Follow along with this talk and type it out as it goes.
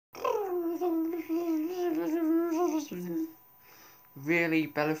Really,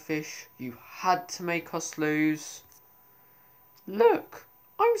 Bellerfish, you had to make us lose. Look,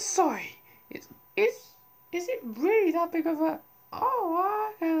 I'm sorry. Is it really that big of a...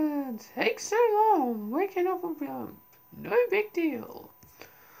 Oh, it takes so long waking up a bump. No big deal.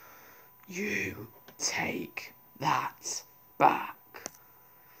 You take that back.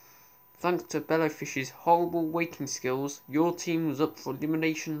 Thanks to Bellowfish's horrible waiting skills, your team was up for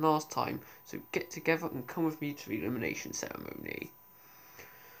elimination last time, so get together and come with me to the elimination ceremony.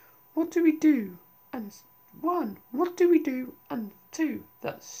 What do we do? And 1, what do we do? And 2,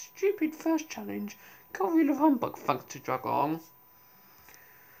 that stupid first challenge got rid of humbug thanks to Dragon.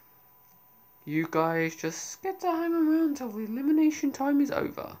 You guys just get to hang around till the elimination time is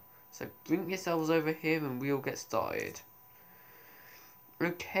over. So bring yourselves over here and we'll get started.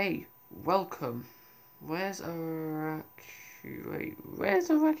 Okay, welcome. Where's Where's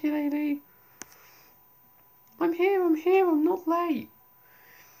Iraqi lady? I'm here, I'm not late.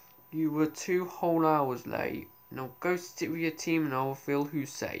 You were 2 whole hours late. Now go sit with your team and I'll reveal who's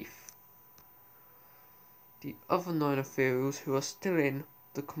safe. The other 9 Ethereals who are still in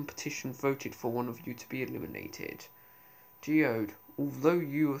the competition voted for one of you to be eliminated. Geode, although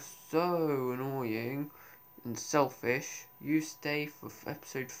you are so annoying and selfish, you stay for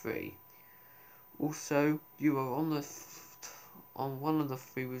episode 3. Also, you are on one of the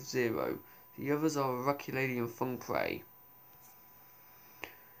 3 with 0. The others are Rocky Lady and Fung Prey.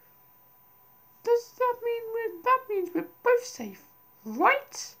 Does that mean that means we're both safe,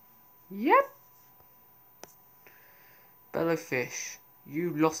 right? Yep. Bellowfish,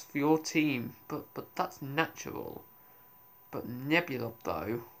 you lost for your team, but that's natural. But Nebula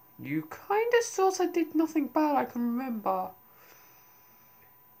though, you kinda sorta did nothing bad I can remember.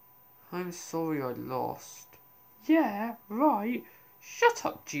 I'm sorry I lost. Yeah, right. Shut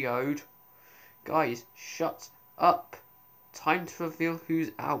up, Geode. Guys, shut up. Time to reveal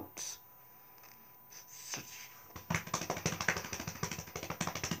who's out.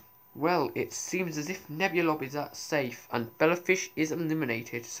 Well, it seems as if Nebulob is at safe and Bellowfish is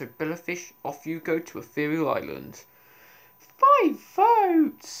eliminated, so Bellowfish, off you go to Ethereal Island. 5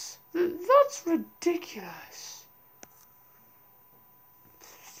 votes! That's ridiculous.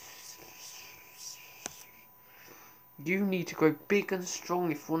 You need to grow big and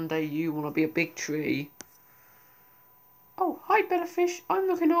strong if one day you want to be a big tree. Oh, hi Bellowfish, I'm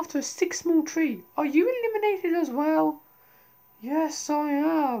looking after a 6 small tree. Are you eliminated as well? Yes, I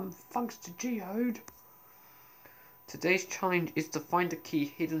am, thanks to Geode. Today's challenge is to find a key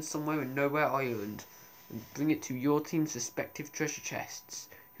hidden somewhere in Nowhere Island and bring it to your team's respective treasure chests.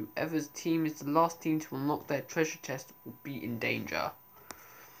 Whoever's team is the last team to unlock their treasure chest will be in danger.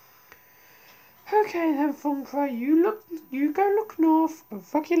 Okay then, Fun Prey, you go look north,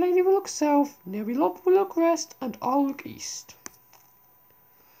 Rocky Lady will look south, Nebulob will look west, and I'll look east.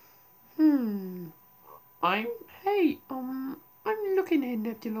 I'm looking here,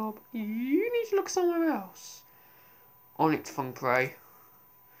 Nebulob. You need to look somewhere else. On it, Fun Prey.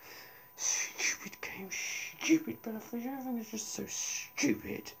 Stupid game, stupid Bellowfish. Everything is just so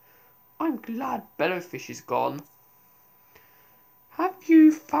stupid. I'm glad Bellowfish is gone. Have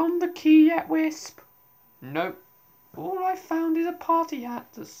you found the key yet, Wisp? Nope. All I found is a party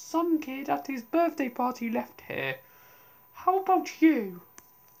hat that some kid at his birthday party left here. How about you?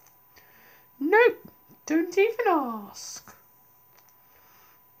 Nope. Don't even ask.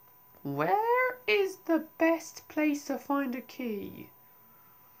 Where is the best place to find a key?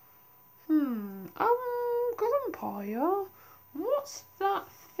 Grumpire, what's that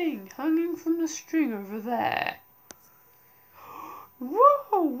thing hanging from the string over there?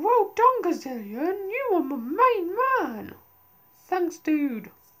 Whoa, well done, Gazillion, you are my main man. Thanks, dude.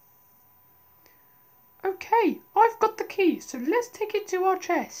 Okay, I've got the key, so let's take it to our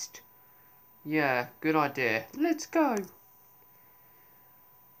chest. Yeah, good idea. Let's go.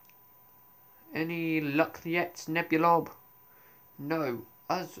 Any luck yet, Nebulob? No,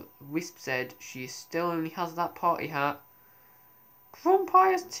 as Wisp said, she still only has that party hat.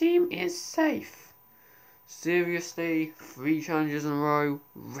 Grumpire's team is safe. Seriously, 3 challenges in a row?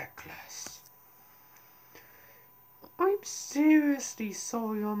 Reckless. I'm seriously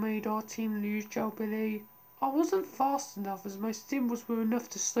sorry I made our team lose, Jelbilly. I wasn't fast enough as my symbols were enough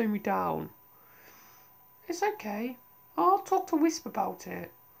to slow me down. It's okay. I'll talk to Wisp about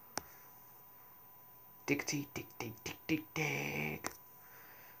it. Diggity, dig, dig, dig, dig, dig.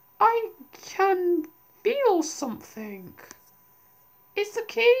 I can feel something. It's the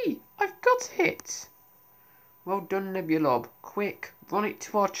key. I've got it. Well done, Nebulob. Quick, run it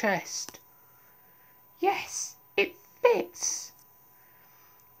to our chest. Yes, it fits.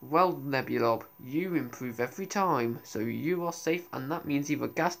 Well, Nebulob, you improve every time, so you are safe, and that means either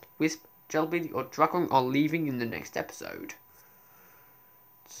Ghast, Wisp, Jellybean, or Dragon are leaving in the next episode.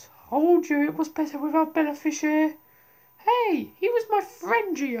 Told you it was better without Bellafish here. Hey, he was my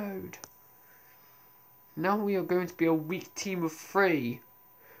friend, Geode. Now we are going to be a weak team of 3.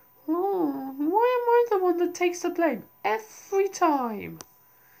 Oh, why am I the one that takes the blame every time?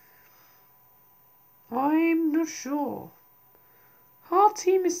 I'm not sure. Our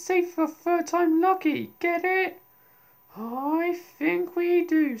team is safe for 3rd time lucky, get it? I think we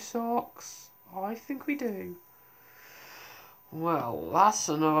do, Socks. I think we do. Well, that's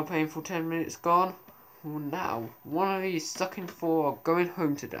another painful 10 minutes gone. Well, now, one of these sucking 4 are going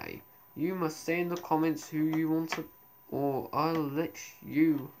home today. You must say in the comments who you want to, or I'll let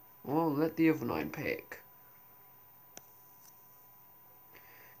the other 9 pick.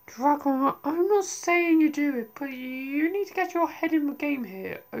 Dragon, I'm not saying you do it, but you need to get your head in the game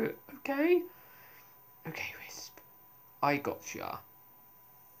here, okay? Okay, Wisp, I gotcha.